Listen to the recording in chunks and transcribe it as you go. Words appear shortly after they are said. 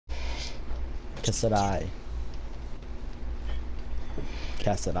Casadai.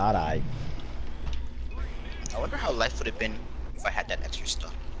 Casadai. I wonder how life would have been if I had that extra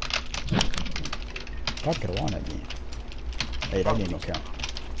stuff. God could have won that game. Hey, that game don't count.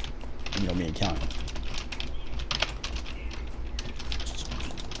 You know me and count.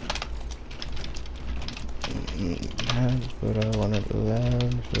 That's what I wanted to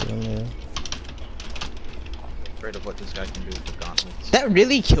learn. Afraid of what this guy can do with the gauntlets. That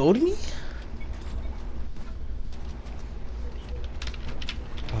really killed me?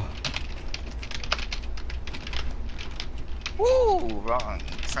 Woo! Wrong.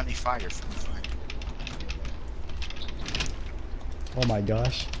 Friendly fire. Friendly fire. Oh my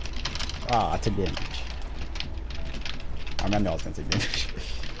gosh. Ah, I took damage. I remember I was gonna take damage.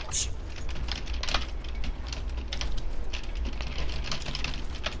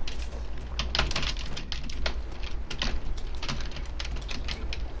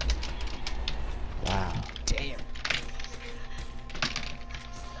 Wow. Damn.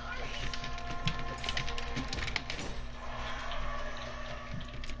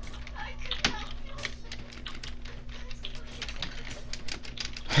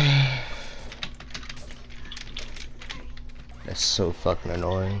 That's so fucking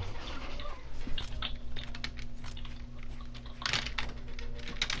annoying.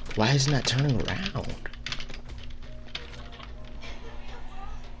 Why isn't that turning around?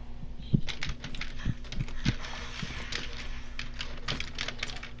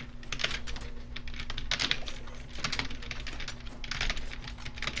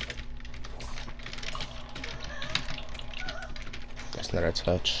 That's not a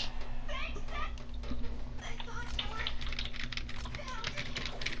touch.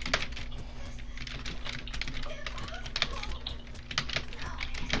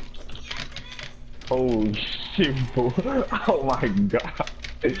 Oh shit, bro. Oh my god.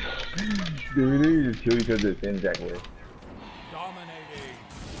 Dude, kill each other in Jack way. Dominating.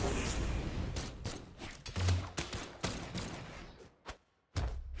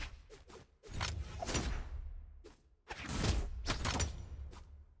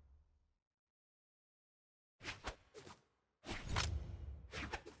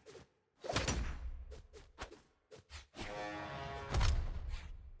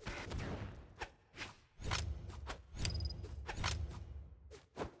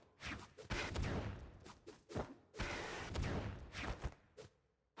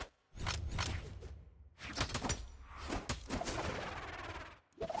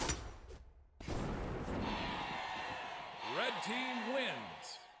 Red team wins.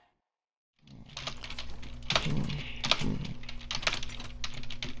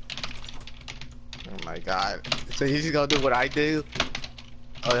 Oh my god. So he's just gonna do what I do?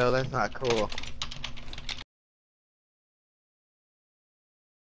 Oh no, that's not cool.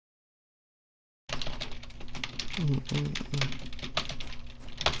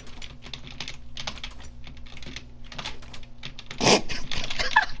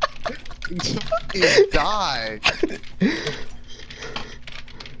 You fucking died.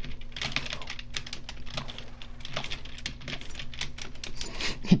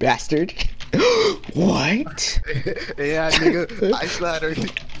 Bastard. What? Yeah, nigga, I slattered.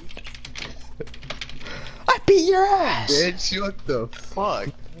 I beat your ass! Bitch, what the fuck?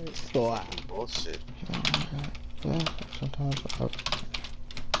 Wow. Bullshit. Yeah, sometimes fuck.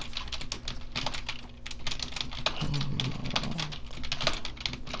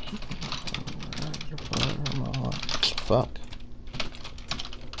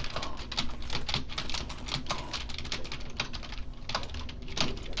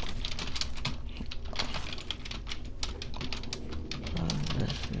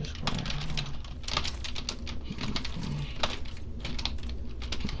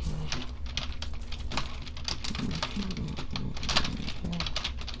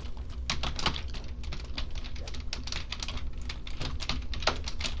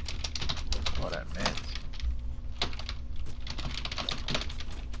 Oh, that man.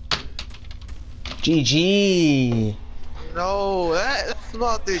 GG. No, that's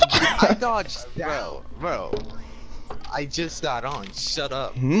not the. I dodged, bro. I just got on. Shut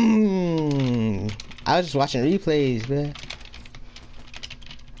up. I was just watching replays, man.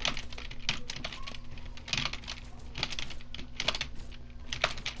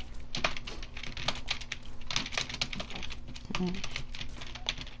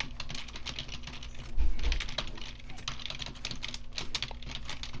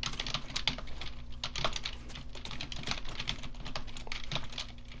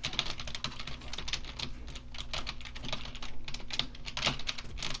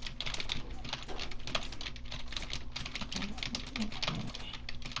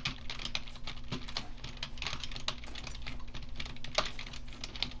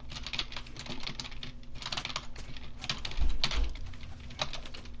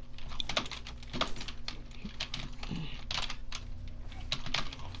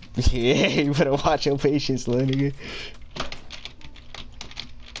 Yeah, you better watch your patience, little nigga.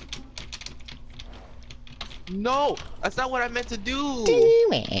 No, that's not what I meant to do.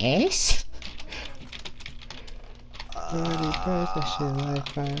 Demons. Dirty birds, that shit like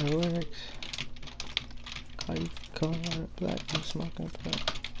fireworks. Call you car, black and smoking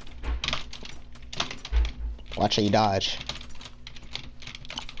black. Watch how you dodge.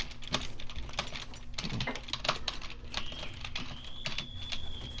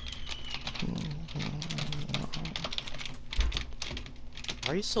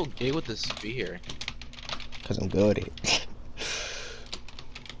 Why are you so gay with the spear? Cause I'm good at it.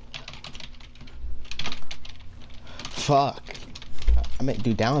 Fuck. I meant to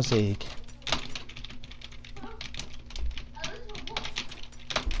do down zig.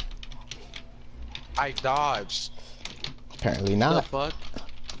 I dodged. Apparently The not. fuck?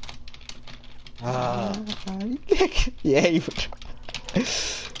 Yeah, you.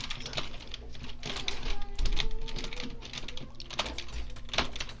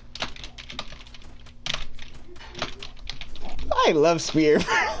 I love spear, bro.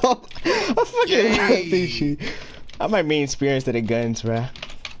 I fucking love this shit. I might mean spear instead of guns, bro.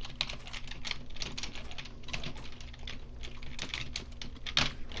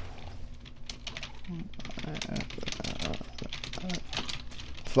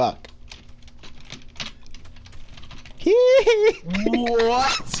 Fuck.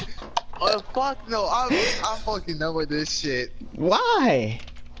 What? Oh fuck no! I'm fucking done with this shit. Why?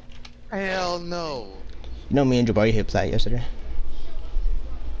 Hell no. You know me and Jabari hit plat yesterday.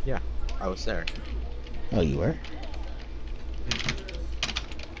 Yeah, I was there. Oh, you were?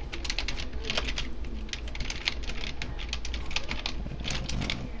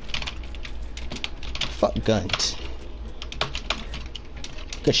 Fuck guns.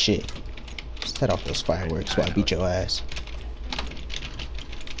 Good shit. Set off those fireworks while I beat your ass.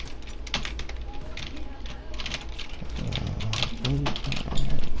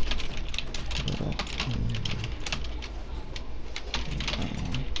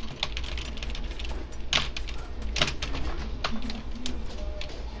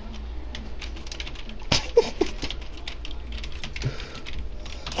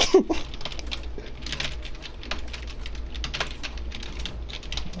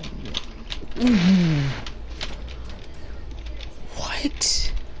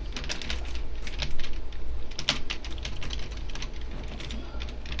 What?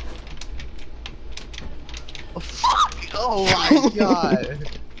 Fuck! Oh my god!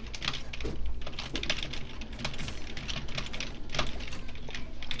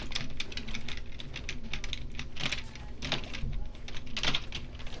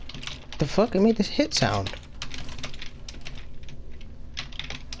 The fuck? I made this hit sound.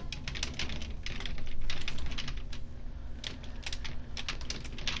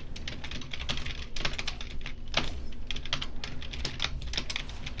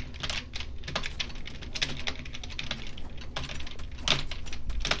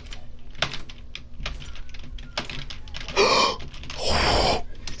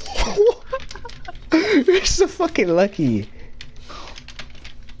 You're so fucking lucky.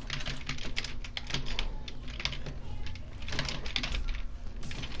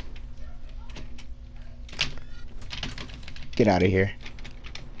 Get out of here.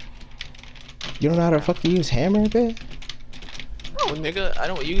 You don't know how to fucking use hammer, bitch? Bro, nigga, I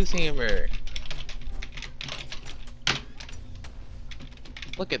don't use hammer.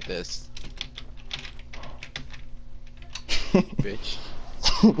 Look at this. Bitch.